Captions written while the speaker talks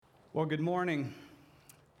Well, good morning.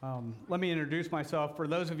 Let me introduce myself. For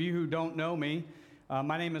those of you who don't know me,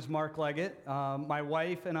 my name is Mark Leggett. My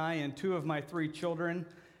wife and I and two of my three children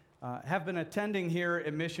have been attending here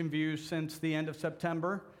at Mission View since the end of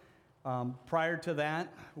September. Prior to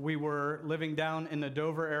that, we were living down in the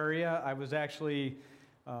Dover area. I was actually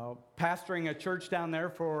pastoring a church down there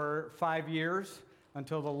for 5 years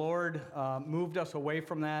until the Lord moved us away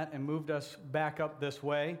from that and moved us back up this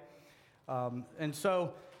way.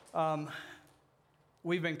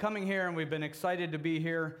 We've been coming here and we've been excited to be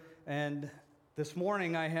here. And this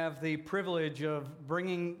morning I have the privilege of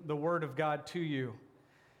bringing the Word of God to you.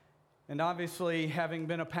 And obviously, having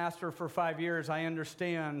been a pastor for 5 years, I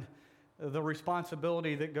understand the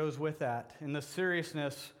responsibility that goes with that and the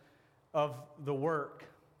seriousness of the work.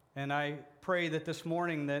 And I pray that this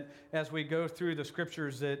morning that as we go through the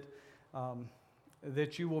scriptures that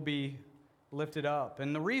you will be lifted up.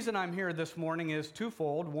 And the reason I'm here this morning is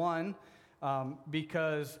twofold. One,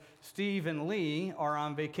 because Steve and Lee are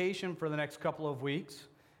on vacation for the next couple of weeks.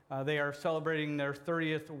 They are celebrating their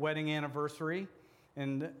 30th wedding anniversary.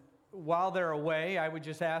 And while they're away, I would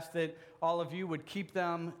just ask that all of you would keep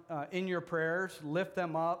them in your prayers, lift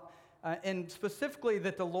them up, and specifically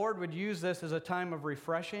that the Lord would use this as a time of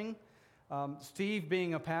refreshing. Steve,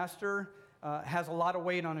 being a pastor, has a lot of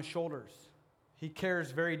weight on his shoulders. He cares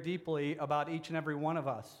very deeply about each and every one of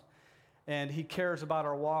us. And he cares about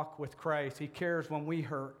our walk with Christ. He cares when we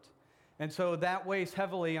hurt. And so that weighs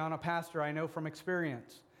heavily on a pastor, I know from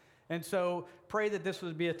experience. And so pray that this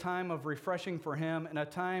would be a time of refreshing for him and a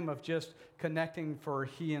time of just connecting for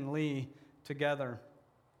he and Lee together.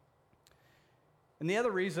 And the other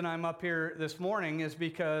reason I'm up here this morning is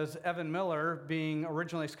because Evan Miller, being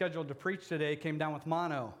originally scheduled to preach today, came down with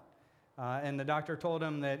mono. And the doctor told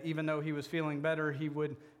him that even though he was feeling better, he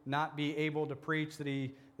would not be able to preach,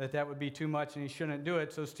 that would be too much and he shouldn't do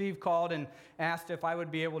it. So Steve called and asked if I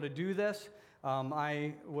would be able to do this.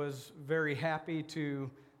 I was very happy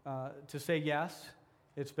to say yes.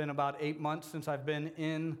 It's been about 8 months since I've been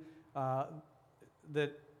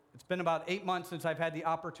it's been about 8 months since I've had the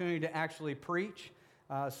opportunity to actually preach.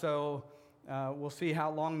 So we'll see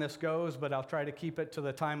how long this goes, but I'll try to keep it to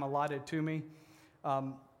the time allotted to me.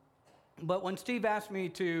 But when Steve asked me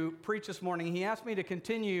to preach this morning, he asked me to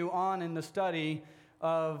continue on in the study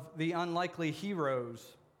of the unlikely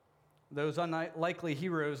heroes, those unlikely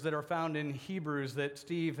heroes that are found in Hebrews that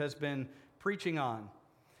Steve has been preaching on.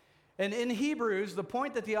 And in Hebrews, the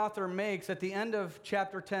point that the author makes at the end of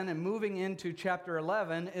chapter 10 and moving into chapter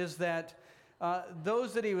 11 is that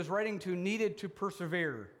those that he was writing to needed to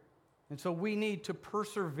persevere. And so we need to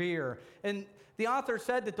persevere. And the author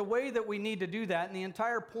said that the way that we need to do that, and the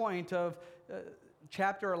entire point of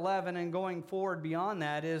chapter 11 and going forward beyond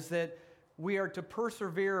that, is that we are to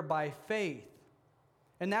persevere by faith.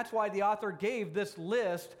 And that's why the author gave this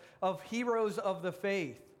list of heroes of the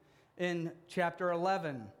faith in chapter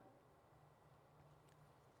 11.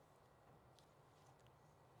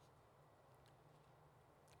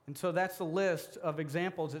 And so that's the list of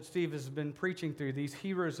examples that Steve has been preaching through, these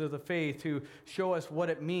heroes of the faith who show us what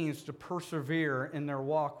it means to persevere in their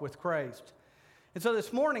walk with Christ. And so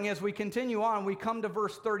this morning, as we continue on, we come to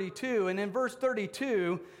verse 32. And in verse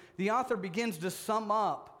 32, the author begins to sum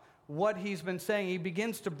up what he's been saying. He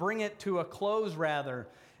begins to bring it to a close, rather.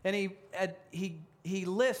 And he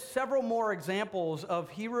lists several more examples of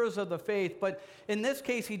heroes of the faith. But in this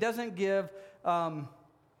case, he doesn't give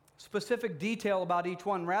specific detail about each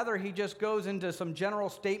one. Rather, he just goes into some general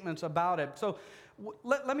statements about it. So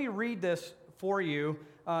let me read this for you.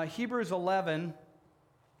 Hebrews 11,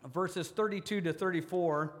 verses 32 to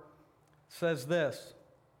 34 says this.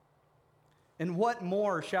 And what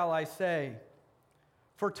more shall I say?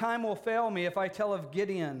 For time will fail me if I tell of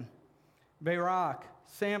Gideon, Barak,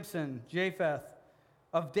 Samson, Japheth,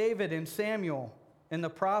 of David and Samuel and the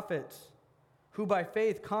prophets, who by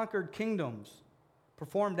faith conquered kingdoms,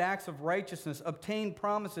 performed acts of righteousness, obtained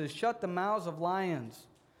promises, shut the mouths of lions,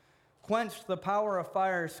 quenched the power of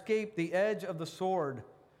fire, escaped the edge of the sword,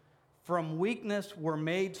 from weakness were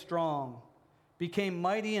made strong, became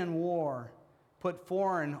mighty in war, put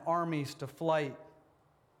foreign armies to flight.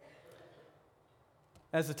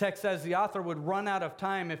 As the text says, the author would run out of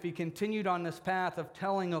time if he continued on this path of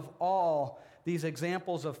telling of all these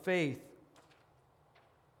examples of faith,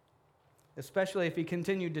 especially if he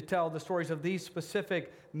continued to tell the stories of these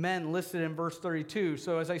specific men listed in verse 32.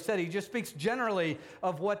 So as I said, he just speaks generally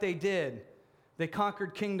of what they did. They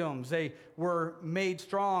conquered kingdoms. They were made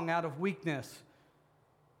strong out of weakness.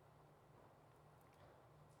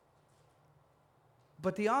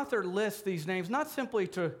 But the author lists these names not simply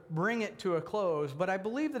to bring it to a close, but I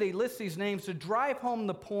believe that he lists these names to drive home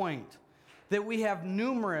the point that we have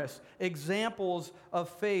numerous examples of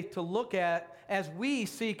faith to look at as we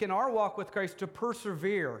seek in our walk with Christ to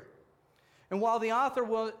persevere. And while the author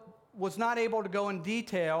was not able to go in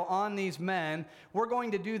detail on these men, we're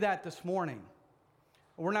going to do that this morning.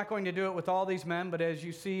 We're not going to do it with all these men, but as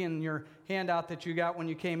you see in your handout that you got when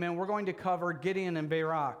you came in, we're going to cover Gideon and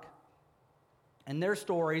Barak. And their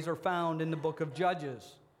stories are found in the book of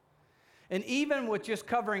Judges. And even with just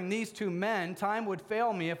covering these two men, time would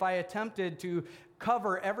fail me if I attempted to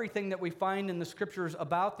cover everything that we find in the scriptures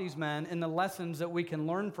about these men and the lessons that we can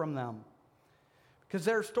learn from them. Because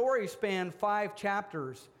their stories span 5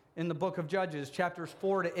 chapters in the book of Judges, chapters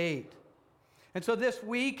 4 to 8. And so this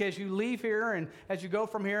week, as you leave here and as you go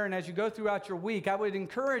from here and as you go throughout your week, I would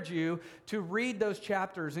encourage you to read those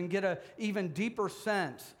chapters and get an even deeper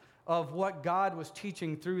sense of what God was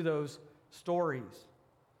teaching through those stories.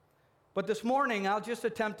 But this morning, I'll just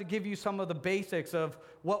attempt to give you some of the basics of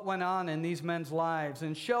what went on in these men's lives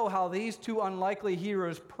and show how these two unlikely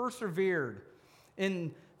heroes persevered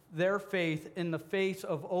in their faith in the face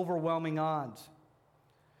of overwhelming odds.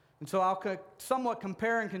 And so I'll somewhat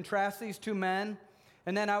compare and contrast these two men,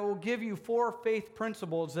 and then I will give you 4 faith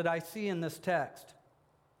principles that I see in this text.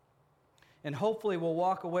 And hopefully we'll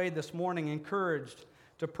walk away this morning encouraged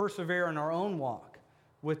to persevere in our own walk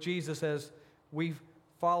with Jesus as we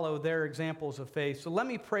follow their examples of faith. So let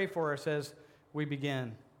me pray for us as we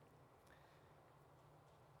begin.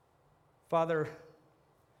 Father,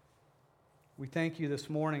 we thank you this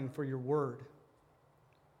morning for your word.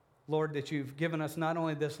 Lord, that you've given us not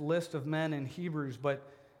only this list of men in Hebrews, but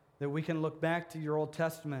that we can look back to your Old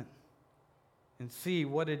Testament and see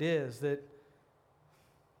what it is that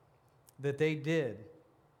they did.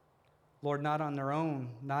 Lord, not on their own,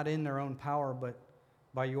 not in their own power, but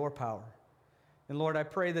by your power. And Lord, I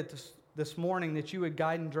pray that this morning that you would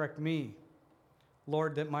guide and direct me.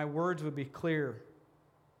 Lord, that my words would be clear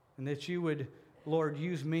and that you would, Lord,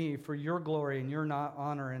 use me for your glory and your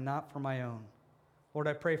honor and not for my own. Lord,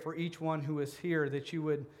 I pray for each one who is here that you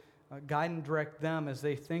would guide and direct them as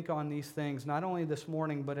they think on these things, not only this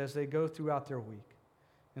morning, but as they go throughout their week.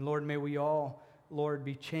 And Lord, may we all, Lord,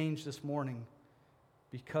 be changed this morning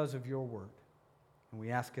because of your word. And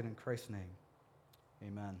we ask it in Christ's name.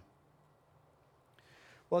 Amen.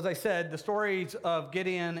 Well, as I said, the stories of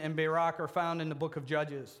Gideon and Barak are found in the book of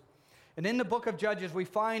Judges. And in the book of Judges, we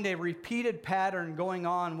find a repeated pattern going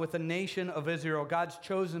on with the nation of Israel, God's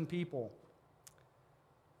chosen people.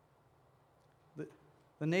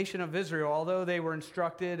 The nation of Israel, although they were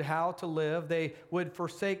instructed how to live, they would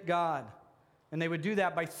forsake God. And they would do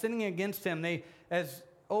that by sinning against him. As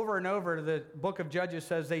over and over, the book of Judges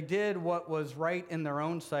says they did what was right in their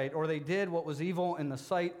own sight, or they did what was evil in the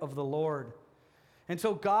sight of the Lord. And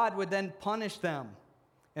so God would then punish them.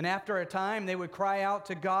 And after a time, they would cry out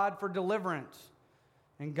to God for deliverance.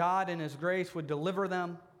 And God, in his grace, would deliver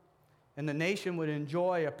them. And the nation would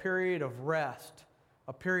enjoy a period of rest,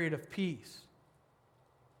 a period of peace.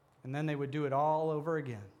 And then they would do it all over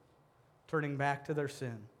again, turning back to their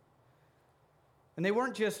sin. And they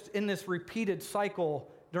weren't just in this repeated cycle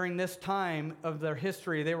during this time of their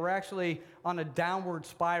history. They were actually on a downward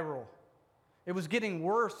spiral. It was getting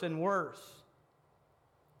worse and worse.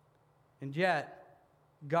 And yet,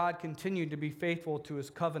 God continued to be faithful to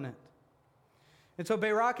his covenant. And so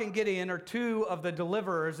Barak and Gideon are 2 of the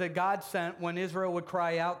deliverers that God sent when Israel would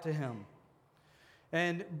cry out to him.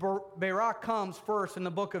 And Barak comes first in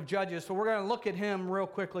the book of Judges, so we're going to look at him real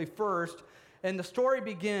quickly first. And the story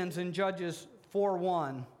begins in Judges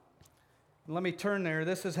 4:1. Let me turn there.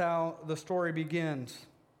 This is how the story begins.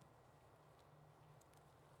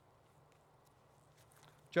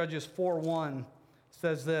 Judges 4:1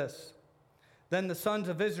 says this: Then the sons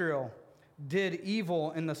of Israel did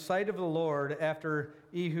evil in the sight of the Lord after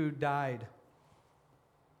Ehud died.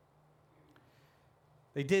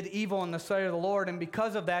 They did evil in the sight of the Lord, and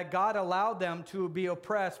because of that, God allowed them to be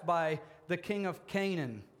oppressed by the king of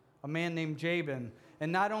Canaan, a man named Jabin.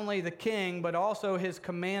 And not only the king, but also his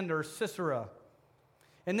commander, Sisera.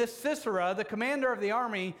 And this Sisera, the commander of the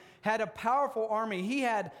army, had a powerful army. He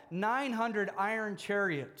had 900 iron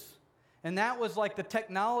chariots, and that was like the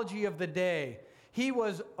technology of the day. He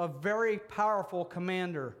was a very powerful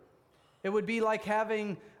commander. It would be like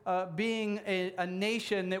being a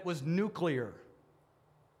nation that was nuclear.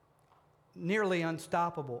 Nearly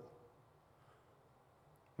unstoppable.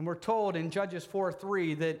 And we're told in Judges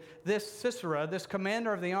 4:3 that this Sisera, this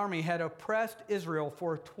commander of the army, had oppressed Israel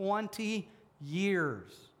for 20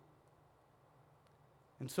 years.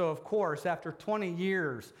 And so, of course, after 20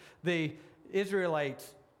 years,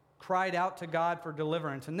 Israelites cried out to God for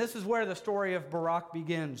deliverance. And this is where the story of Barak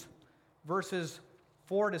begins. Verses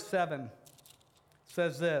 4 to 7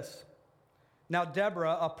 says this. Now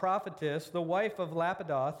Deborah, a prophetess, the wife of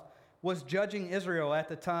Lapidoth, was judging Israel at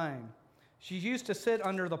the time. She used to sit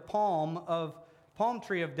under the palm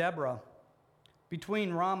tree of Deborah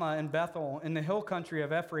between Ramah and Bethel in the hill country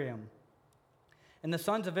of Ephraim. And the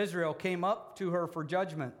sons of Israel came up to her for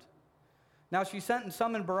judgment. Now she sent and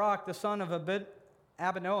summoned Barak, the son of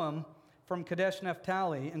Abinoam, from Kadesh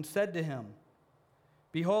Naphtali, and said to him,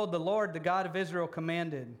 Behold, the Lord, the God of Israel,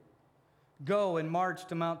 commanded, Go and march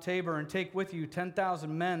to Mount Tabor, and take with you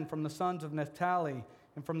 10,000 men from the sons of Naphtali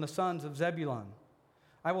and from the sons of Zebulun.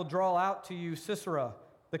 I will draw out to you Sisera,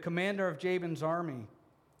 the commander of Jabin's army,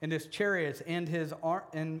 and his chariots and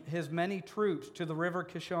his many troops to the river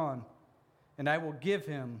Kishon, and I will give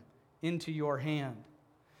him into your hand.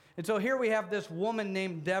 And so here we have this woman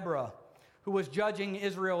named Deborah, who was judging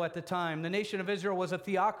Israel at the time. The nation of Israel was a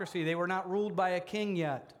theocracy. They were not ruled by a king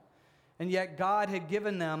yet. And yet God had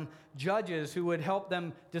given them judges who would help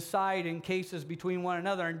them decide in cases between one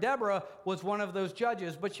another. And Deborah was one of those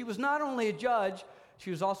judges. But she was not only a judge,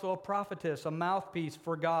 she was also a prophetess, a mouthpiece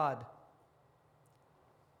for God.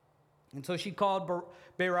 And so she called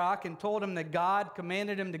Barak and told him that God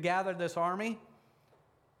commanded him to gather this army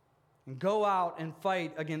and go out and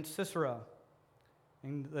fight against Sisera.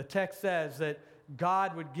 And the text says that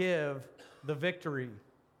God would give the victory.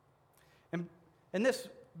 And this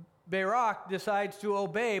Barak decides to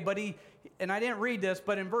obey, but and I didn't read this,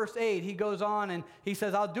 but in verse 8, he goes on and he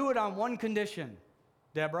says, I'll do it on one condition,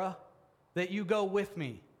 Deborah, that you go with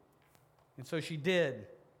me. And so she did.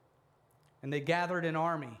 And they gathered an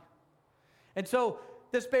army. And so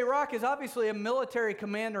this Barak is obviously a military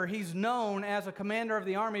commander. He's known as a commander of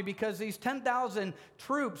the army because these 10,000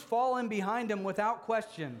 troops fall in behind him without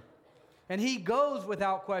question. And he goes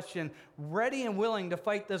without question, ready and willing to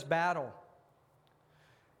fight this battle.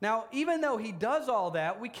 Now, even though he does all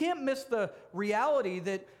that, we can't miss the reality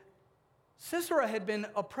that Sisera had been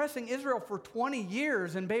oppressing Israel for 20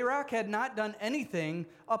 years, and Barak had not done anything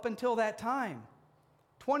up until that time.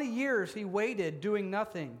 20 years he waited, doing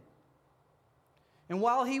nothing. And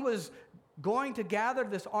while he was going to gather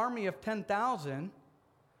this army of 10,000,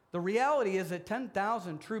 the reality is that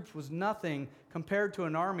 10,000 troops was nothing compared to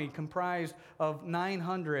an army comprised of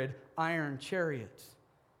 900 iron chariots,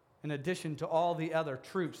 in addition to all the other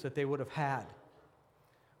troops that they would have had.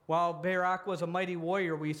 While Barak was a mighty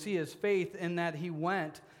warrior, we see his faith in that he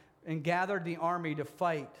went and gathered the army to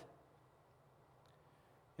fight.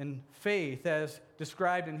 And faith, as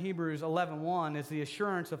described in Hebrews 11:1, is the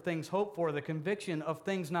assurance of things hoped for, the conviction of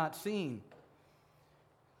things not seen.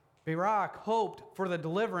 Barak hoped for the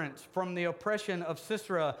deliverance from the oppression of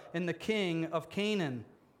Sisera and the king of Canaan.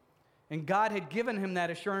 And God had given him that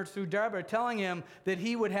assurance through Deborah, telling him that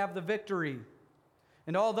he would have the victory.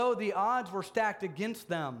 And although the odds were stacked against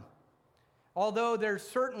them, although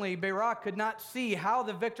Barak could not see how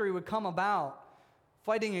the victory would come about,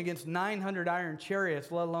 fighting against 900 iron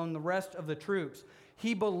chariots, let alone the rest of the troops,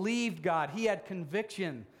 he believed God. He had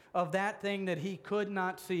conviction of that thing that he could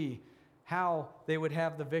not see, how they would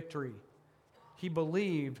have the victory. He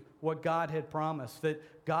believed what God had promised,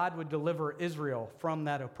 that God would deliver Israel from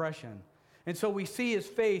that oppression. And so we see his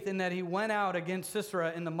faith in that he went out against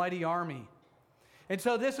Sisera in the mighty army. And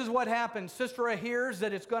so this is what happens. Sisera hears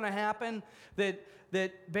that it's going to happen, that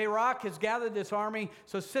Barak has gathered this army.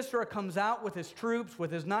 So Sisera comes out with his troops, with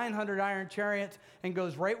his 900 iron chariots, and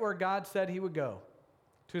goes right where God said he would go,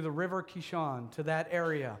 to the river Kishon, to that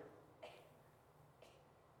area.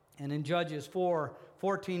 And in Judges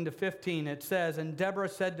 4:14-15, it says, And Deborah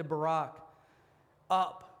said to Barak,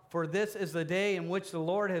 Up, for this is the day in which the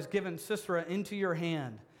Lord has given Sisera into your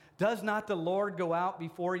hand. Does not the Lord go out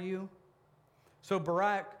before you? So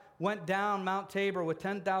Barak went down Mount Tabor with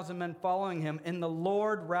 10,000 men following him, and the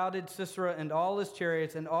Lord routed Sisera and all his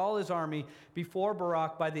chariots and all his army before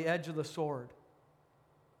Barak by the edge of the sword.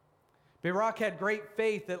 Barak had great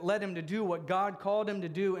faith that led him to do what God called him to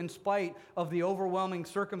do in spite of the overwhelming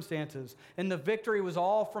circumstances. And the victory was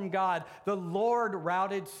all from God. The Lord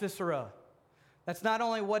routed Sisera. That's not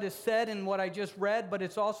only what is said in what I just read, but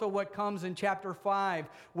it's also what comes in chapter 5,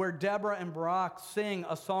 where Deborah and Barak sing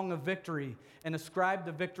a song of victory and ascribe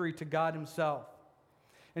the victory to God himself.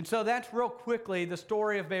 And so that's real quickly the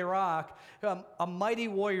story of Barak, a mighty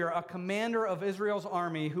warrior, a commander of Israel's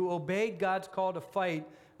army who obeyed God's call to fight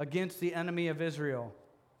against the enemy of Israel.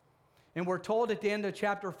 And we're told at the end of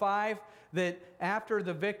chapter 5 that after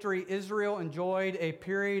the victory, Israel enjoyed a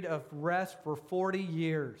period of rest for 40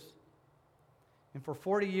 years. And for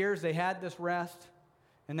 40 years, they had this rest.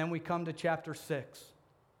 And then we come to chapter 6,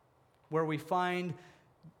 where we find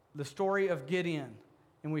the story of Gideon,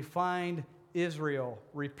 and we find Israel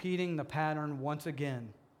repeating the pattern once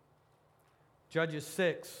again. Judges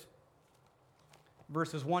 6,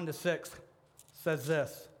 verses 1 to 6 says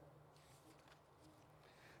this.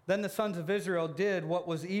 Then the sons of Israel did what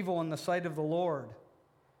was evil in the sight of the Lord,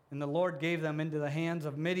 and the Lord gave them into the hands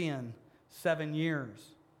of Midian 7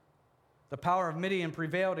 years. The power of Midian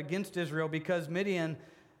prevailed against Israel because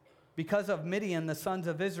of Midian, the sons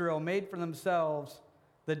of Israel made for themselves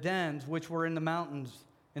the dens which were in the mountains,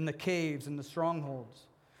 in the caves, and the strongholds.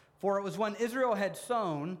 For it was when Israel had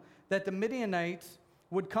sown that the Midianites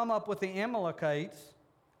would come up with the Amalekites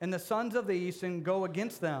and the sons of the east and go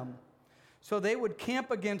against them. So they would camp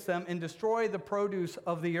against them and destroy the produce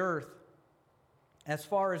of the earth as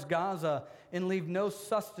far as Gaza, and leave no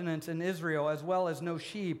sustenance in Israel, as well as no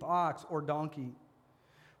sheep, ox, or donkey.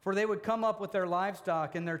 For they would come up with their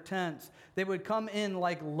livestock and their tents. They would come in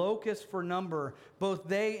like locusts for number. Both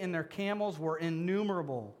they and their camels were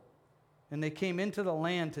innumerable. And they came into the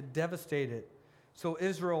land to devastate it. So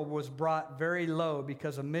Israel was brought very low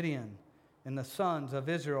because of Midian. And the sons of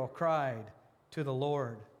Israel cried to the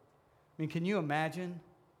Lord. I mean, can you imagine?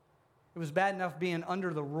 It was bad enough being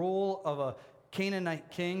under the rule of a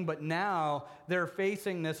Canaanite king, but now they're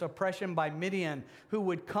facing this oppression by Midian, who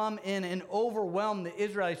would come in and overwhelm the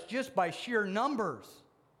Israelites just by sheer numbers.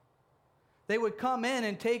 They would come in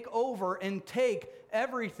and take over and take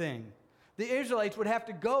everything. The Israelites would have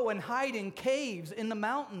to go and hide in caves in the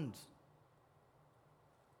mountains.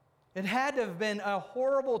 It had to have been a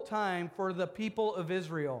horrible time for the people of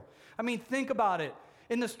Israel. I mean, think about it.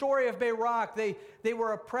 In the story of Barak, they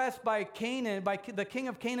were oppressed by Canaan, by the king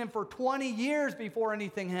of Canaan for 20 years before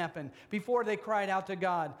anything happened, before they cried out to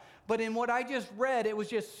God. But in what I just read, it was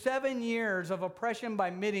just 7 years of oppression by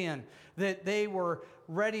Midian that they were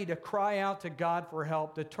ready to cry out to God for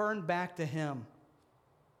help, to turn back to Him.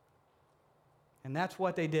 And that's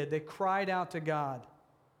what they did. They cried out to God.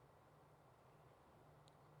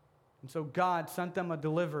 And so God sent them a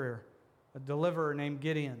deliverer named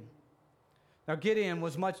Gideon. Now, Gideon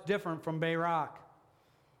was much different from Barak.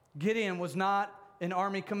 Gideon was not an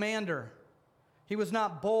army commander. He was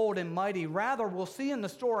not bold and mighty. Rather, we'll see in the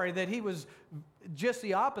story that he was just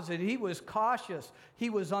the opposite. He was cautious.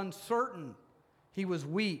 He was uncertain. He was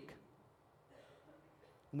weak.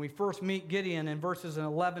 And we first meet Gideon in verses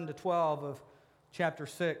 11 to 12 of chapter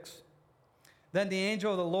 6. Then the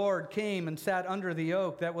angel of the Lord came and sat under the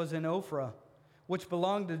oak that was in Ophrah, which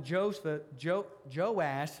belonged to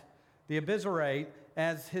Joash, the Abiezrite,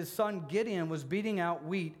 as his son Gideon was beating out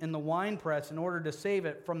wheat in the winepress in order to save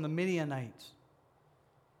it from the Midianites.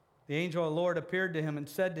 The angel of the Lord appeared to him and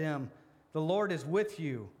said to him, "The Lord is with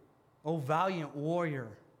you, O valiant warrior."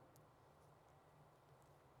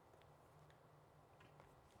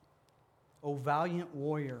 O valiant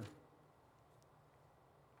warrior.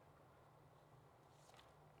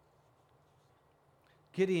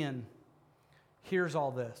 Gideon hears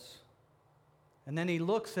all this. And then he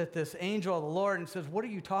looks at this angel of the Lord and says, "What are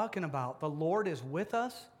you talking about? The Lord is with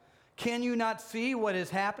us? Can you not see what is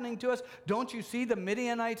happening to us? Don't you see the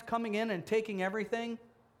Midianites coming in and taking everything?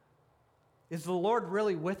 Is the Lord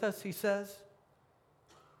really with us?" he says.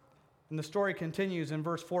 And the story continues in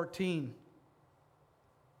verse 14.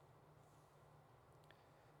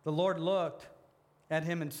 The Lord looked at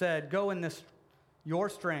him and said, "Go in your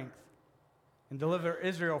strength and deliver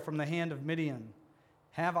Israel from the hand of Midian.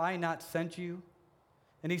 Have I not sent you?"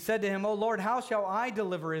 And he said to him, "O Lord, how shall I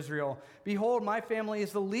deliver Israel? Behold, my family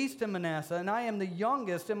is the least in Manasseh, and I am the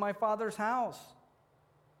youngest in my father's house."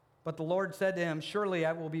 But the Lord said to him, "Surely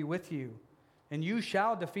I will be with you, and you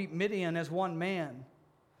shall defeat Midian as one man."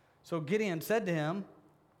 So Gideon said to him,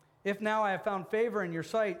 "If now I have found favor in your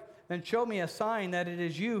sight, then show me a sign that it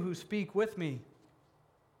is you who speak with me."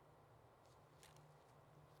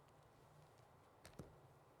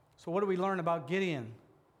 So what do we learn about Gideon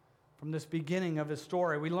from this beginning of his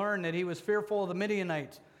story? We learn that he was fearful of the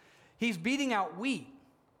Midianites. He's beating out wheat,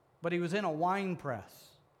 but he was in a wine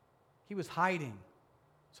press. He was hiding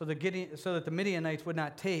so that the Midianites would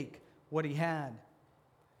not take what he had.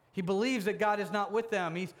 He believes that God is not with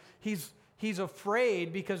them. He's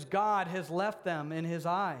afraid because God has left them in his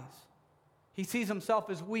eyes. He sees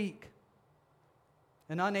himself as weak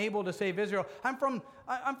and unable to save Israel. I'm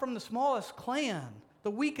from the smallest clan, the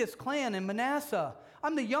weakest clan in Manasseh.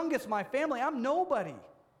 I'm the youngest in my family. I'm nobody.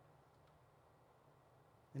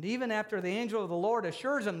 And even after the angel of the Lord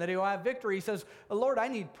assures him that he will have victory, he says, "Lord, I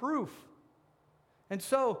need proof." And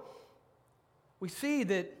so we see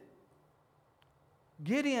that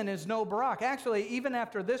Gideon is no Barak. Actually, even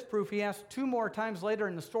after this proof, he asked 2 more times later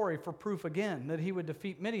in the story for proof again that he would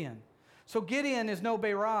defeat Midian. So Gideon is no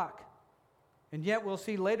Barak. And yet we'll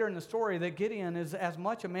see later in the story that Gideon is as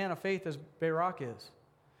much a man of faith as Barak is.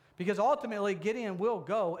 Because ultimately, Gideon will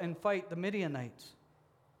go and fight the Midianites.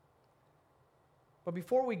 But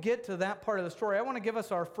before we get to that part of the story, I want to give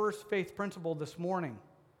us our first faith principle this morning.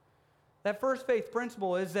 That first faith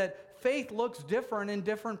principle is that faith looks different in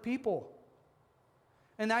different people.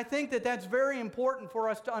 And I think that that's very important for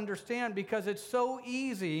us to understand because it's so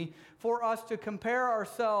easy for us to compare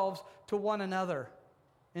ourselves to one another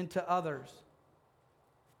and to others.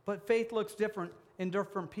 But faith looks different in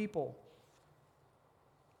different people.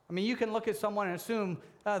 I mean, you can look at someone and assume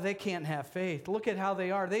they can't have faith. Look at how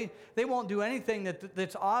they are. They won't do anything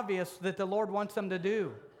that's obvious that the Lord wants them to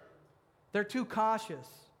do. They're too cautious.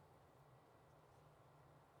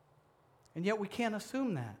 And yet we can't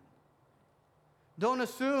assume that. Don't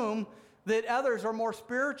assume that others are more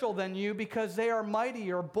spiritual than you because they are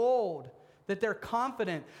mighty or bold, that they're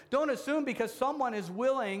confident. Don't assume because someone is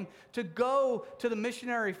willing to go to the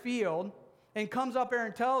missionary field and comes up here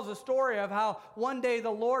and tells a story of how one day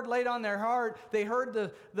the Lord laid on their heart, they heard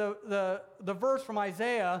the verse from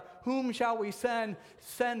Isaiah, "Whom shall we send?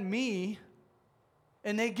 Send me."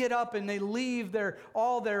 And they get up and they leave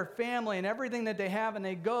all their family and everything that they have, and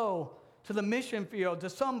they go to the mission field, to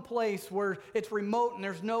some place where it's remote and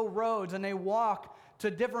there's no roads, and they walk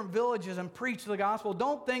to different villages and preach the gospel.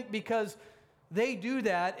 Don't think because they do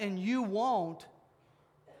that and you won't,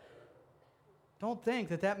 don't think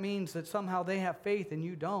that that means that somehow they have faith and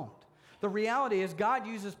you don't. The reality is God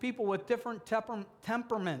uses people with different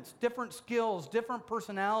temperaments, different skills, different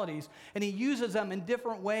personalities, and He uses them in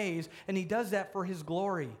different ways, and He does that for His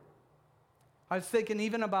glory. I was thinking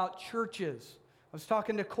even about churches. I was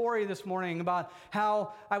talking to Corey this morning about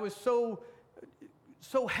how I was so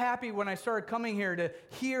happy when I started coming here to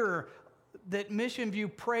hear that Mission View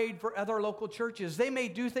prayed for other local churches. They may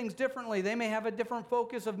do things differently. They may have a different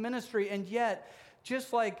focus of ministry, and yet,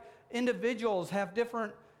 just like individuals have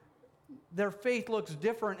different, their faith looks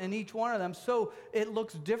different in each one of them, so it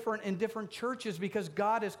looks different in different churches because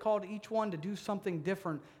God has called each one to do something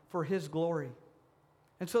different for His glory.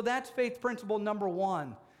 And so that's faith principle number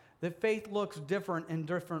 1. That faith looks different in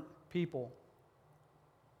different people.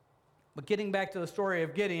 But getting back to the story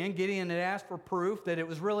of Gideon had asked for proof that it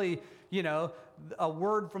was really, a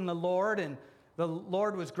word from the Lord, and the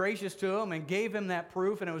Lord was gracious to him and gave him that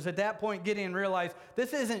proof. And it was at that point Gideon realized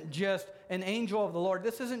this isn't just an angel of the Lord.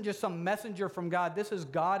 This isn't just some messenger from God. This is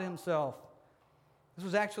God Himself. This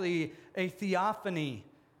was actually a theophany.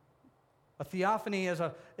 A theophany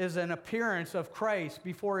is an appearance of Christ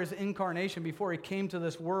before His incarnation, before He came to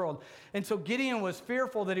this world. And so Gideon was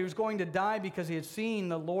fearful that he was going to die because he had seen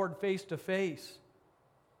the Lord face to face.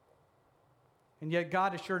 And yet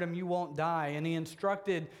God assured him, "You won't die." And He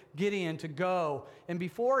instructed Gideon to go. And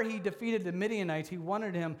before he defeated the Midianites, He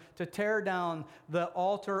wanted him to tear down the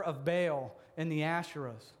altar of Baal and the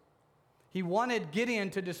Asherahs. He wanted Gideon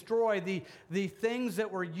to destroy the things that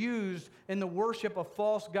were used in the worship of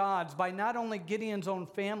false gods by not only Gideon's own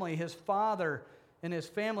family, his father and his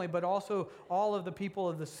family, but also all of the people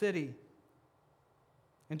of the city.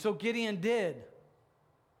 And so Gideon did.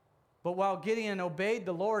 But while Gideon obeyed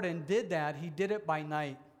the Lord and did that, he did it by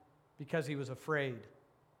night because he was afraid.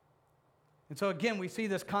 And so again, we see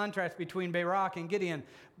this contrast between Barak and Gideon.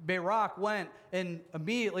 Barak went and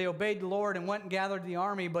immediately obeyed the Lord and went and gathered the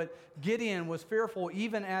army, but Gideon was fearful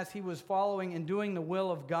even as he was following and doing the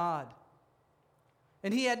will of God.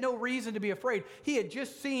 And he had no reason to be afraid. He had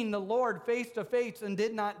just seen the Lord face to face and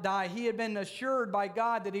did not die. He had been assured by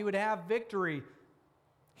God that he would have victory.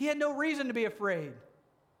 He had no reason to be afraid.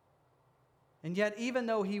 And yet, even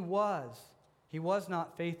though he was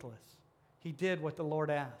not faithless. He did what the Lord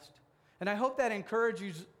asked. And I hope that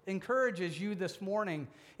encourages you this morning.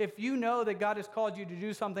 If you know that God has called you to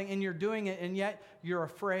do something and you're doing it and yet you're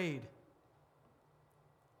afraid.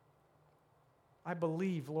 I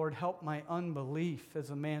believe, Lord, help my unbelief,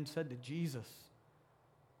 as a man said to Jesus.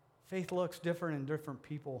 Faith looks different in different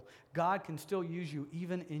people. God can still use you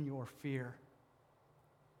even in your fear.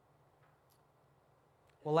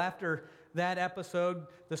 Well, after that episode,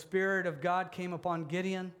 the Spirit of God came upon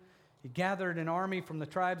Gideon. He gathered an army from the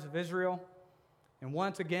tribes of Israel. And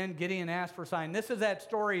once again, Gideon asked for a sign. This is that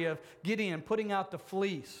story of Gideon putting out the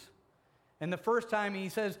fleece. And the first time he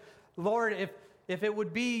says, Lord,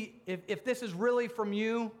 if this is really from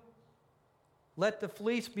you, let the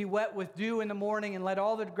fleece be wet with dew in the morning and let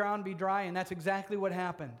all the ground be dry. And that's exactly what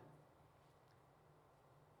happened.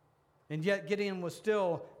 And yet Gideon was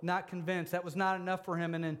still not convinced. That was not enough for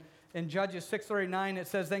him. And in Judges 6:39 it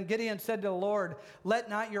says, "Then Gideon said to the Lord, 'Let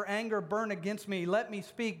not your anger burn against me. Let me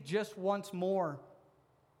speak just once more.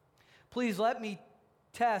 Please let me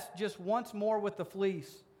test just once more with the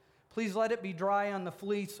fleece. Please let it be dry on the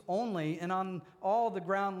fleece only, and on all the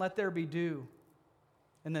ground let there be dew.'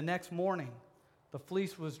 And the next morning the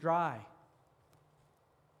fleece was dry,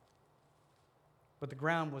 but the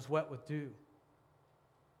ground was wet with dew."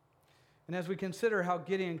 And as we consider how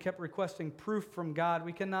Gideon kept requesting proof from God,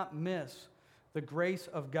 we cannot miss the grace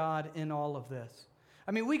of God in all of this.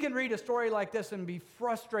 I mean, we can read a story like this and be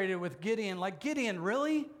frustrated with Gideon. Like, Gideon,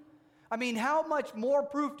 really? I mean, how much more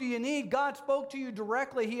proof do you need? God spoke to you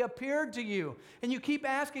directly. He appeared to you. And you keep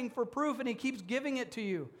asking for proof, and He keeps giving it to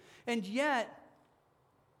you. And yet,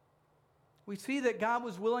 we see that God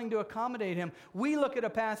was willing to accommodate him. We look at a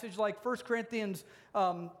passage like 1 Corinthians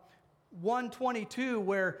 1:22,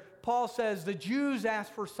 where Paul says the Jews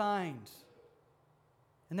asked for signs.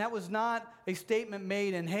 And that was not a statement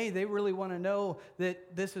made and, hey, they really want to know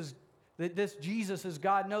that this Jesus is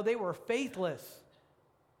God. No, they were faithless.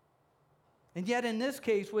 And yet in this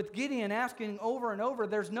case, with Gideon asking over and over,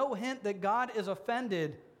 there's no hint that God is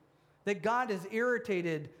offended, that God is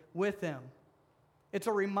irritated with him. It's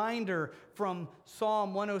a reminder from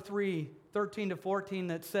Psalm 103, 13 to 14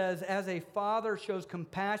 that says, "As a father shows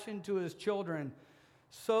compassion to his children,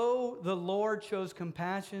 so the Lord shows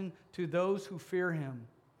compassion to those who fear him.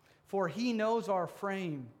 For he knows our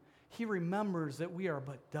frame. He remembers that we are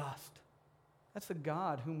but dust." That's the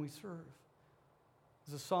God whom we serve.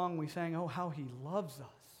 There's a song we sang, "Oh, how he loves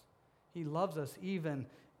us." He loves us even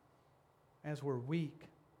as we're weak.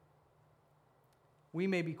 We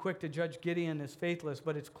may be quick to judge Gideon as faithless,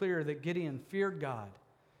 but it's clear that Gideon feared God.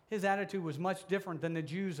 His attitude was much different than the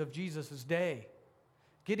Jews of Jesus' day.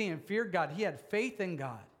 Gideon feared God. He had faith in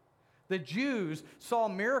God. The Jews saw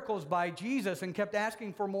miracles by Jesus and kept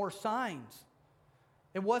asking for more signs.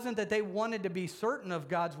 It wasn't that they wanted to be certain of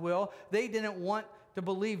God's will. They didn't want to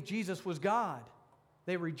believe Jesus was God.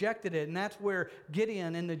 They rejected it, and that's where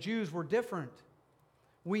Gideon and the Jews were different.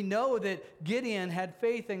 We know that Gideon had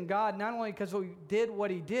faith in God not only because he did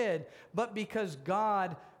what he did, but because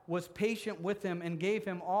God was patient with him and gave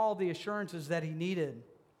him all the assurances that he needed.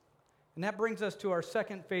 And that brings us to our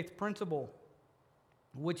second faith principle,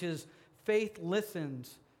 which is faith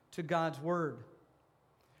listens to God's word.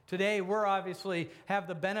 Today, we're obviously have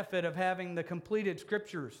the benefit of having the completed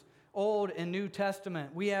scriptures, Old and New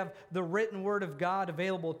Testament. We have the written word of God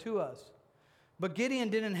available to us. But Gideon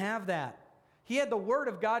didn't have that. He had the word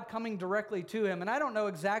of God coming directly to him. And I don't know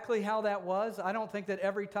exactly how that was. I don't think that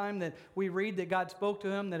every time that we read that God spoke to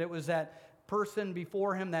him, that it was that person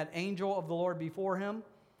before him, that angel of the Lord before him.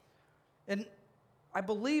 And I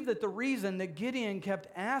believe that the reason that Gideon kept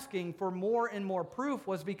asking for more and more proof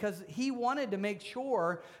was because he wanted to make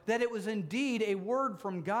sure that it was indeed a word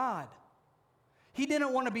from God. He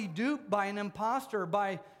didn't want to be duped by an imposter,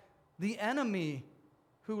 by the enemy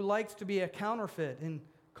who likes to be a counterfeit and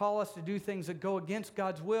call us to do things that go against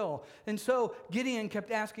God's will. And so Gideon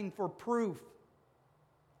kept asking for proof.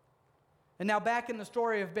 And now back in the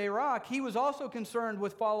story of Barak, he was also concerned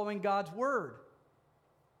with following God's word.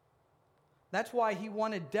 That's why he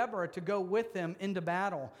wanted Deborah to go with him into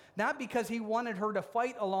battle. Not because he wanted her to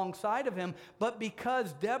fight alongside of him, but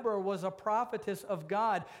because Deborah was a prophetess of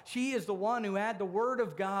God. She is the one who had the word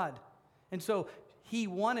of God. And so he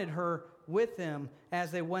wanted her with him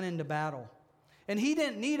as they went into battle. And he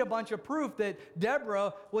didn't need a bunch of proof that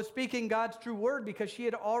Deborah was speaking God's true word because she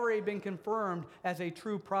had already been confirmed as a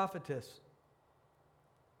true prophetess.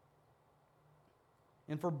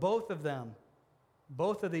 And for both of them,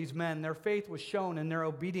 both of these men, their faith was shown in their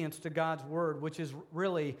obedience to God's word, which is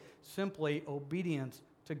really simply obedience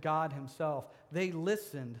to God himself. They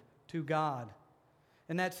listened to God.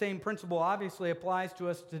 And that same principle obviously applies to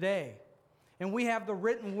us today. And we have the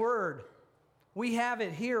written word. We have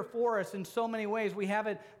it here for us in so many ways. We have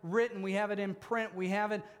it written, we have it in print, we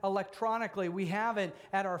have it electronically, we have it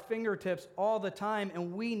at our fingertips all the time,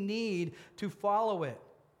 and we need to follow it.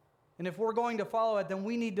 And if we're going to follow it, then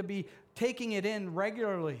we need to be taking it in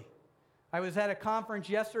regularly. I was at a conference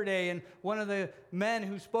yesterday, and one of the men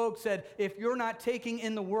who spoke said, if you're not taking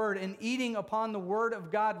in the word and eating upon the word of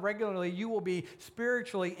God regularly, you will be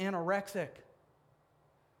spiritually anorexic.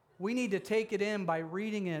 We need to take it in by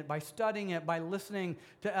reading it, by studying it, by listening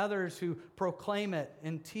to others who proclaim it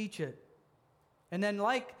and teach it. And then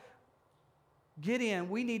like Gideon,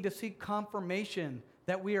 we need to seek confirmation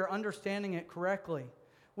that we are understanding it correctly.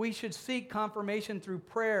 We should seek confirmation through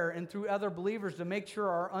prayer and through other believers to make sure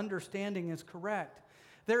our understanding is correct.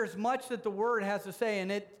 There's much that the Word has to say,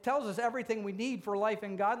 and it tells us everything we need for life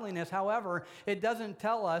and godliness. However, it doesn't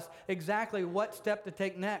tell us exactly what step to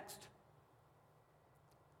take next.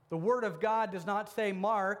 The Word of God does not say,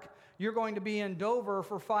 Mark, you're going to be in Dover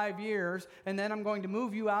for 5 years, and then I'm going to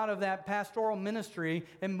move you out of that pastoral ministry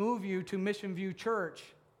and move you to Mission View Church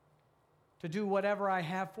to do whatever I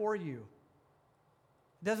have for you.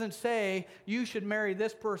 It doesn't say you should marry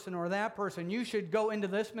this person or that person. You should go into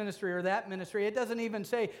this ministry or that ministry. It doesn't even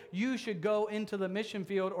say you should go into the mission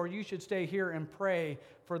field or you should stay here and pray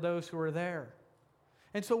for those who are there.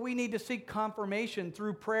 And so we need to seek confirmation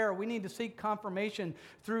through prayer. We need to seek confirmation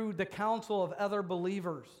through the counsel of other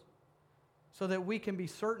believers so that we can be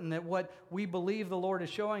certain that what we believe the Lord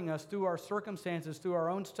is showing us through our circumstances, through our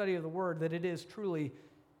own study of the Word, that it is truly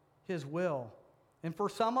His will. And for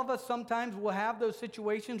some of us, sometimes we'll have those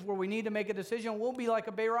situations where we need to make a decision. We'll be like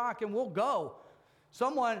a Barak and we'll go.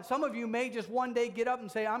 Some of you may just one day get up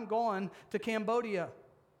and say, I'm going to Cambodia.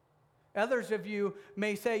 Others of you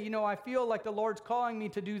may say, I feel like the Lord's calling me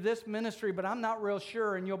to do this ministry, but I'm not real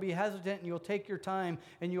sure. And you'll be hesitant and you'll take your time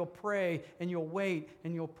and you'll pray and you'll wait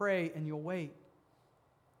and you'll pray and you'll wait.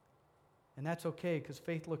 And that's okay because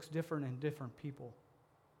faith looks different in different people.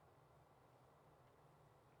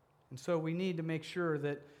 And so we need to make sure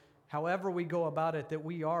that however we go about it, that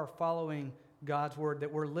we are following God's Word,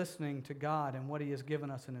 that we're listening to God and what He has given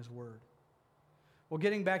us in His Word. Well,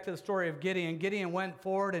 getting back to the story of Gideon, Gideon went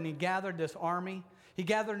forward and he gathered this army. He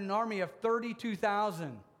gathered an army of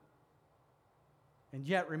 32,000. And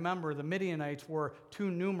yet, remember, the Midianites were too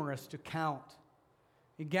numerous to count.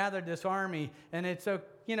 He gathered this army, and it's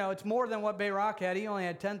more than what Barak had. He only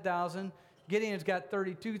had 10,000. Gideon's got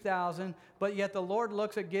 32,000, but yet the Lord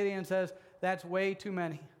looks at Gideon and says, that's way too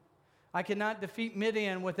many. I cannot defeat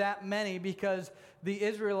Midian with that many because the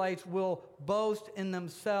Israelites will boast in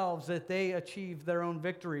themselves that they achieved their own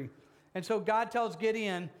victory. And so God tells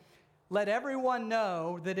Gideon, let everyone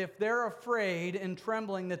know that if they're afraid and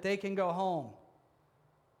trembling that they can go home.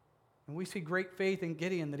 And we see great faith in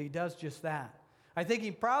Gideon that he does just that. I think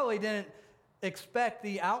he probably didn't expect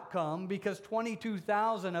the outcome because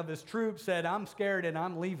 22,000 of his troops said, I'm scared and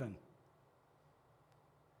I'm leaving.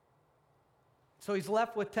 So he's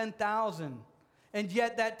left with 10,000. And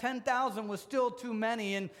yet that 10,000 was still too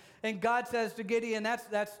many. And God says to Gideon,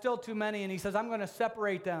 that's still too many. And he says, I'm going to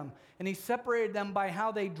separate them. And he separated them by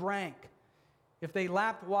how they drank. If they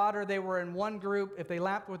lapped water, they were in one group. If they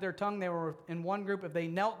lapped with their tongue, they were in one group. If they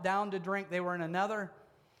knelt down to drink, they were in another.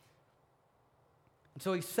 And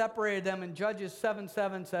so he separated them, and Judges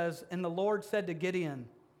 7:7 says, and the Lord said to Gideon,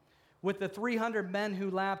 with the 300 men who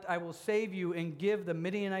lapped, I will save you and give the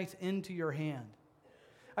Midianites into your hand.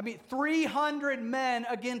 300 men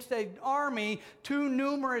against an army too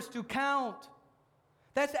numerous to count.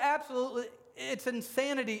 That's it's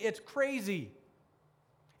insanity. It's crazy.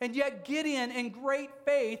 And yet Gideon, in great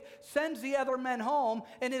faith, sends the other men home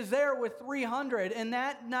and is there with 300. And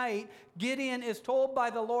that night, Gideon is told by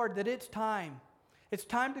the Lord that it's time. It's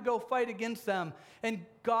time to go fight against them. And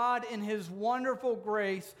God, in His wonderful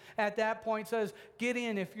grace, at that point says,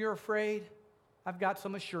 Gideon, if you're afraid, I've got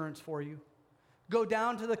some assurance for you. Go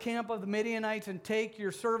down to the camp of the Midianites and take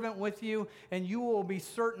your servant with you, and you will be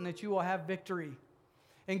certain that you will have victory.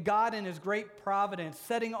 And God, in His great providence,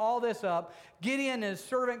 setting all this up, Gideon and his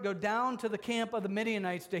servant go down to the camp of the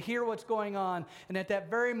Midianites to hear what's going on. And at that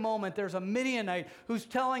very moment, there's a Midianite who's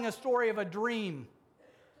telling a story of a dream.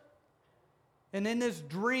 And in this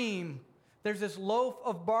dream, there's this loaf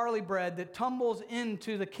of barley bread that tumbles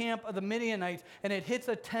into the camp of the Midianites, and it hits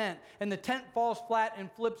a tent, and the tent falls flat and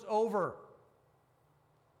flips over.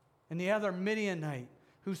 And the other Midianite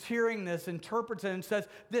who's hearing this interprets it and says,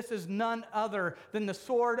 this is none other than the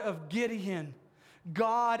sword of Gideon.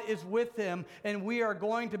 God is with him, and we are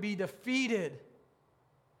going to be defeated.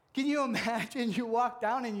 Can you imagine you walk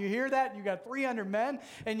down and you hear that, and you got 300 men,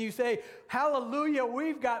 and you say, hallelujah,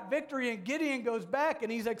 we've got victory, and Gideon goes back,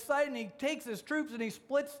 and he's excited, and he takes his troops, and he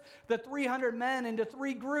splits the 300 men into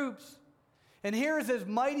 3 groups. And here's his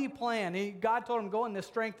mighty plan. God told him, go in the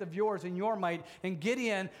strength of yours and your might. And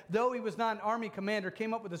Gideon, though he was not an army commander,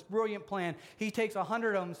 came up with this brilliant plan. He takes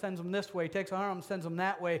 100 of them, sends them this way. He takes 100 of them, sends them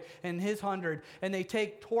that way, and his 100. And they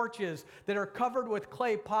take torches that are covered with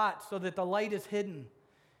clay pots so that the light is hidden.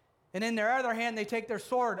 And in their other hand, they take their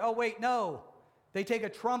sword. Oh, wait, no. They take a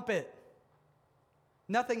trumpet.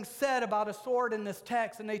 Nothing said about a sword in this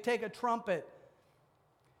text, and they take a trumpet.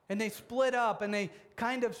 And they split up, and they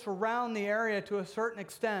kind of surround the area to a certain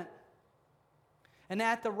extent. And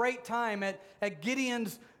at the right time, at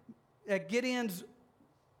Gideon's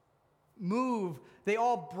move, they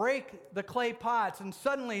all break the clay pots, and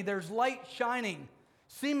suddenly there's light shining.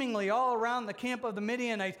 seemingly all around the camp of the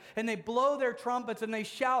Midianites, and they blow their trumpets and they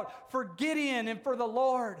shout for Gideon and for the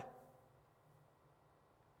Lord.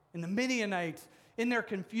 And the Midianites, in their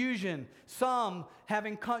confusion, some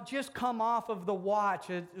having just come off of the watch,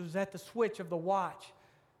 it was at the switch of the watch,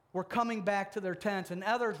 were coming back to their tents, and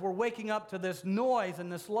others were waking up to this noise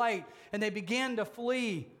and this light, and they began to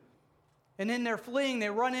flee. And in their fleeing, they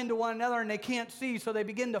run into one another and they can't see, so they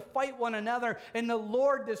begin to fight one another. And the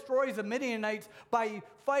Lord destroys the Midianites by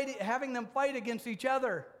having them fight against each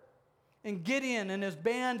other. And Gideon and his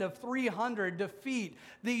band of 300 defeat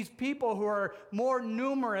these people who are more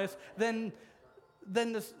numerous than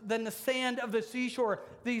the sand of the seashore.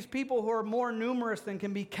 These people who are more numerous than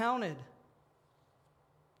can be counted.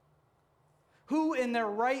 Who in their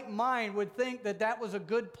right mind would think that that was a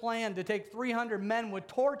good plan to take 300 men with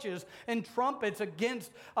torches and trumpets against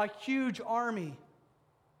a huge army?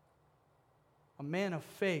 A man of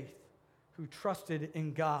faith who trusted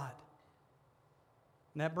in God.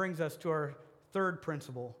 And that brings us to our third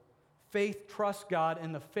principle. Faith trusts God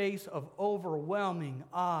in the face of overwhelming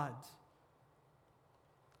odds.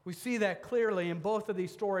 We see that clearly in both of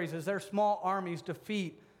these stories as their small armies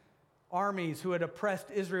defeat armies who had oppressed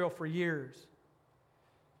Israel for years.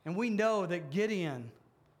 And we know that Gideon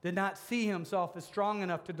did not see himself as strong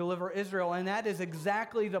enough to deliver Israel, and that is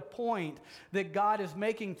exactly the point that God is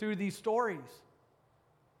making through these stories.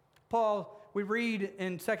 We read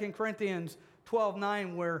in 2 Corinthians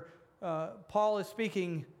 12:9 where Paul is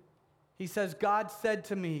speaking. He says, God said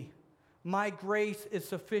to me, my grace is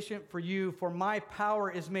sufficient for you, for my power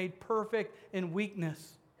is made perfect in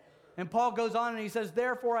weakness. And Paul goes on and he says,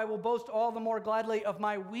 therefore I will boast all the more gladly of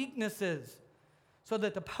my weaknesses, so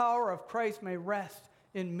that the power of Christ may rest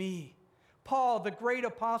in me. Paul, the great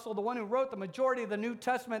apostle, the one who wrote the majority of the New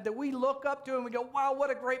Testament that we look up to and we go, wow,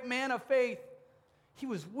 what a great man of faith. He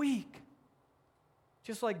was weak,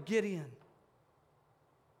 just like Gideon.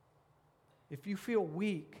 If you feel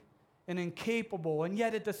weak and incapable, and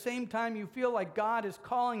yet at the same time you feel like God is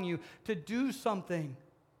calling you to do something,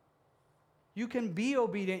 you can be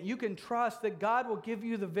obedient. You can trust that God will give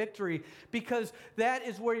you the victory, because that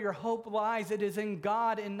is where your hope lies. It is in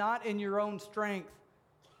God and not in your own strength.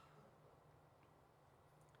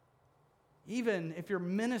 Even if you're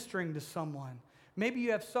ministering to someone, maybe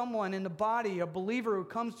you have someone in the body, a believer who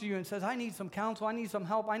comes to you and says, I need some counsel, I need some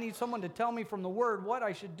help, I need someone to tell me from the Word what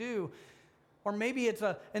I should do. Or maybe it's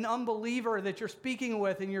an unbeliever that you're speaking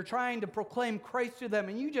with and you're trying to proclaim Christ to them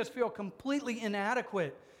and you just feel completely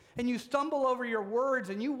inadequate. And you stumble over your words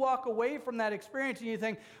and you walk away from that experience and you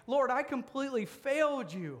think, Lord, I completely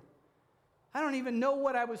failed you. I don't even know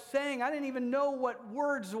what I was saying. I didn't even know what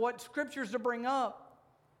words, what scriptures to bring up.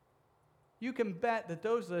 You can bet that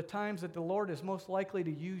those are the times that the Lord is most likely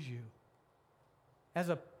to use you. As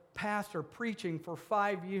a pastor preaching for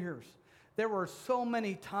 5 years, there were so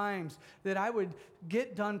many times that I would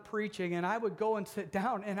get done preaching and I would go and sit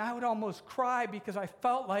down and I would almost cry because I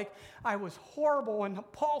felt like I was horrible in the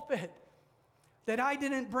pulpit, that I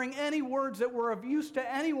didn't bring any words that were of use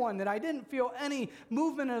to anyone, that I didn't feel any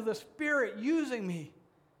movement of the Spirit using me,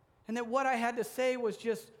 and that what I had to say was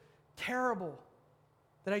just terrible,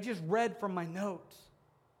 that I just read from my notes.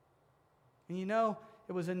 And you know,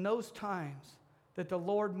 it was in those times that the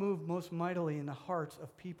Lord moved most mightily in the hearts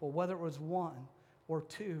of people, whether it was one or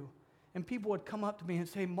two. And people would come up to me and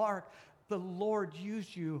say, Mark, the Lord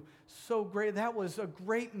used you so great. That was a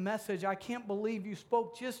great message. I can't believe you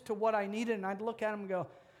spoke just to what I needed. And I'd look at him and go,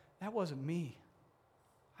 that wasn't me.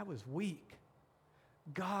 I was weak.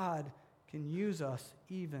 God can use us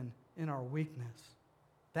even in our weakness.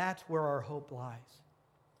 That's where our hope lies.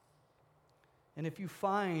 And if you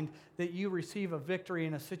find that you receive a victory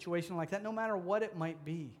in a situation like that, no matter what it might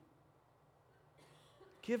be,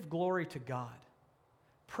 give glory to God.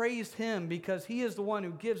 Praise Him, because He is the one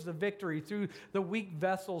who gives the victory through the weak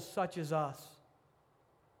vessels such as us.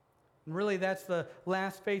 And really, that's the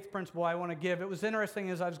last faith principle I want to give. It was interesting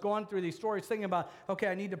as I was going through these stories, thinking about, okay,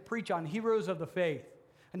 I need to preach on heroes of the faith.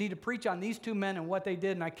 I need to preach on these two men and what they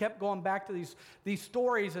did. And I kept going back to these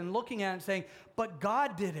stories and looking at it and saying, but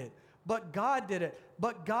God did it. But God did it.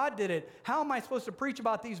 But God did it. How am I supposed to preach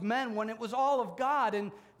about these men when it was all of God?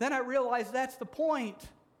 And then I realized that's the point.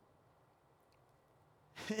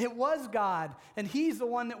 It was God, and He's the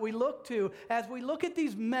one that we look to. As we look at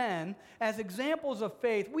these men as examples of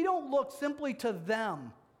faith, we don't look simply to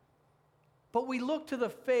them, but we look to the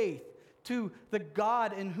faith, to the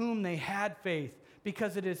God in whom they had faith,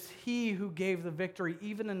 because it is He who gave the victory,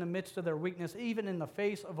 even in the midst of their weakness, even in the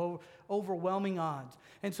face of overwhelming odds.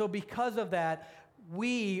 And so because of that,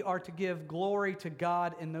 We are to give glory to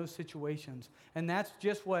God in those situations. And that's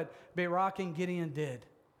just what Barak and Gideon did.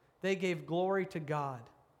 They gave glory to God.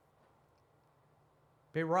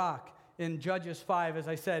 Barak, in Judges 5, as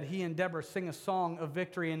I said, he and Deborah sing a song of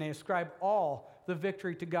victory, and they ascribe all the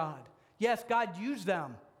victory to God. Yes, God used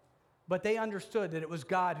them, but they understood that it was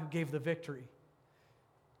God who gave the victory.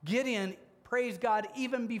 Gideon praised God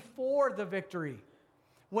even before the victory.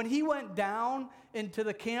 When he went down into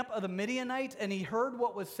the camp of the Midianites and he heard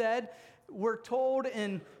what was said, we're told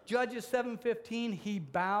in Judges 7:15, he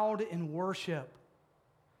bowed in worship.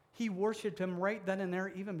 He worshiped him right then and there,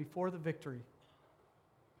 even before the victory.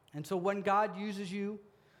 And so when God uses you,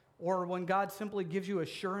 or when God simply gives you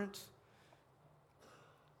assurance,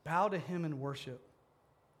 bow to him in worship.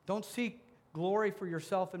 Don't seek glory for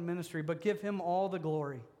yourself in ministry, but give him all the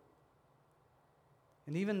glory.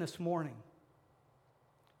 And even this morning,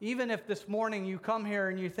 even if this morning you come here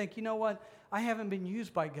and you think, you know what, I haven't been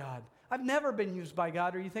used by God. I've never been used by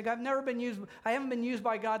God. Or you think, I haven't been used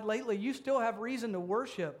by God lately. You still have reason to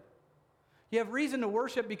worship. You have reason to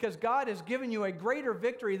worship because God has given you a greater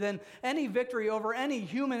victory than any victory over any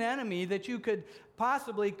human enemy that you could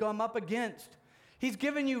possibly come up against. He's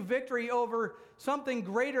given you victory over something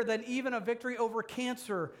greater than even a victory over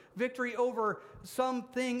cancer, victory over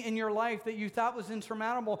something in your life that you thought was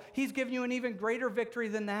insurmountable. He's given you an even greater victory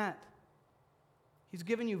than that. He's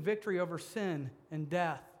given you victory over sin and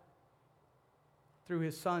death through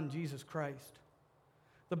his Son, Jesus Christ.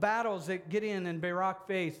 The battles that Gideon and Barak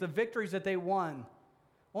faced, the victories that they won,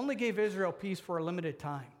 only gave Israel peace for a limited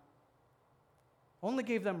time. Only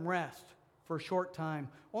gave them rest for a short time.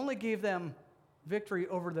 Only gave them victory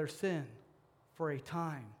over their sin for a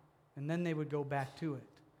time. And then they would go back to it.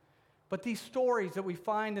 But these stories that we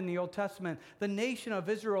find in the Old Testament, the nation of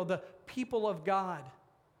Israel, the people of God,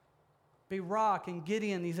 Barak and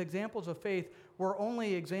Gideon, these examples of faith were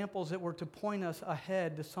only examples that were to point us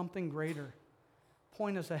ahead to something greater.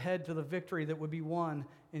 Point us ahead to the victory that would be won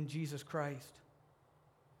in Jesus Christ.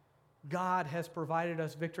 God has provided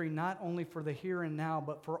us victory not only for the here and now,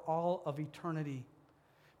 but for all of eternity.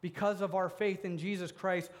 Because of our faith in Jesus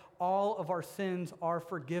Christ, all of our sins are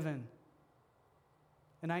forgiven.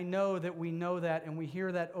 And I know that we know that and we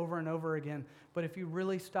hear that over and over again. But if you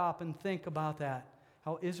really stop and think about that,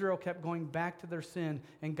 how Israel kept going back to their sin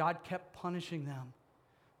and God kept punishing them.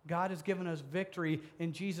 God has given us victory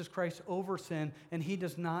in Jesus Christ over sin, and he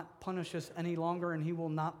does not punish us any longer, and he will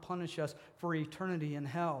not punish us for eternity in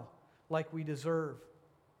hell like we deserve.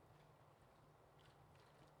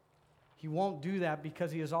 He won't do that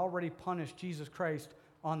because he has already punished Jesus Christ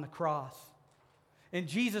on the cross. And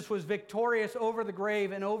Jesus was victorious over the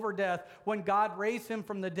grave and over death when God raised him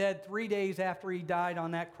from the dead 3 days after he died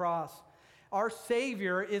on that cross. Our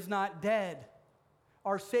Savior is not dead.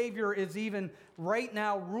 Our Savior is even right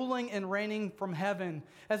now ruling and reigning from heaven.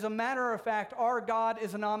 As a matter of fact, our God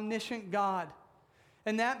is an omniscient God.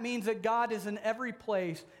 And that means that God is in every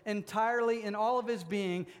place, entirely in all of his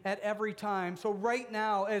being, at every time. So right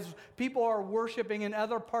now, as people are worshiping in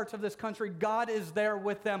other parts of this country, God is there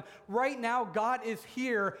with them. Right now, God is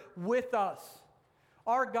here with us.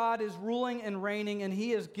 Our God is ruling and reigning, and he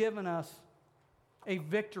has given us a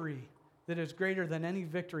victory that is greater than any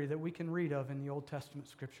victory that we can read of in the Old Testament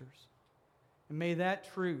scriptures. And may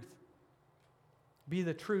that truth be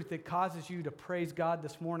the truth that causes you to praise God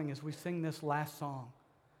this morning as we sing this last song,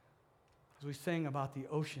 as we sing about the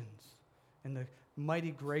oceans and the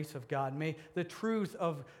mighty grace of God. May the truth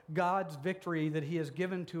of God's victory that he has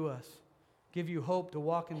given to us give you hope to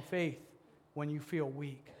walk in faith when you feel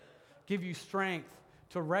weak, give you strength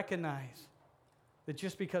to recognize that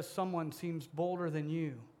just because someone seems bolder than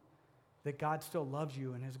you, that God still loves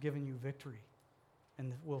you and has given you victory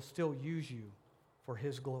and will still use you for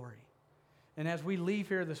his glory. And as we leave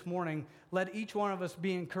here this morning, let each one of us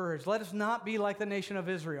be encouraged. Let us not be like the nation of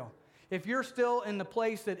Israel. If you're still in the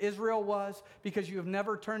place that Israel was because you have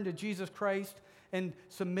never turned to Jesus Christ and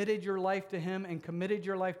submitted your life to him and committed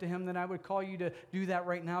your life to him, then I would call you to do that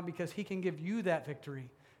right now because he can give you that victory,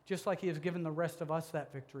 just like he has given the rest of us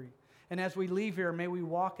that victory. And as we leave here, may we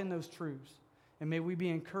walk in those truths. And may we be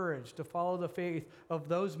encouraged to follow the faith of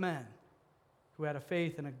those men who had a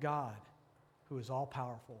faith in a God who is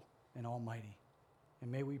all-powerful and almighty.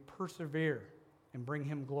 And may we persevere and bring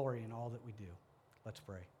him glory in all that we do. Let's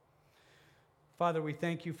pray. Father, we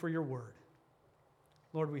thank you for your word.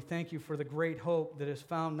 Lord, we thank you for the great hope that is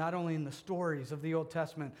found not only in the stories of the Old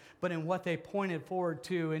Testament, but in what they pointed forward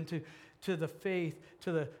to, and to the faith,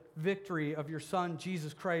 to the victory of your Son,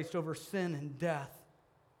 Jesus Christ, over sin and death.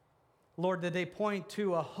 Lord, that they point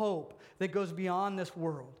to a hope that goes beyond this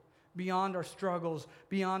world, beyond our struggles,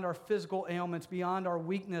 beyond our physical ailments, beyond our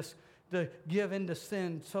weakness to give in to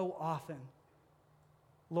sin so often.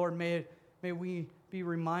 Lord, may we be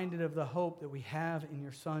reminded of the hope that we have in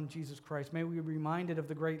your Son, Jesus Christ. May we be reminded of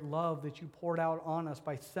the great love that you poured out on us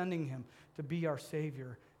by sending him to be our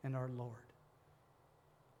Savior and our Lord.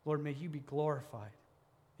 Lord, may you be glorified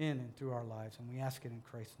in and through our lives, and we ask it in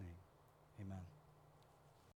Christ's name. Amen.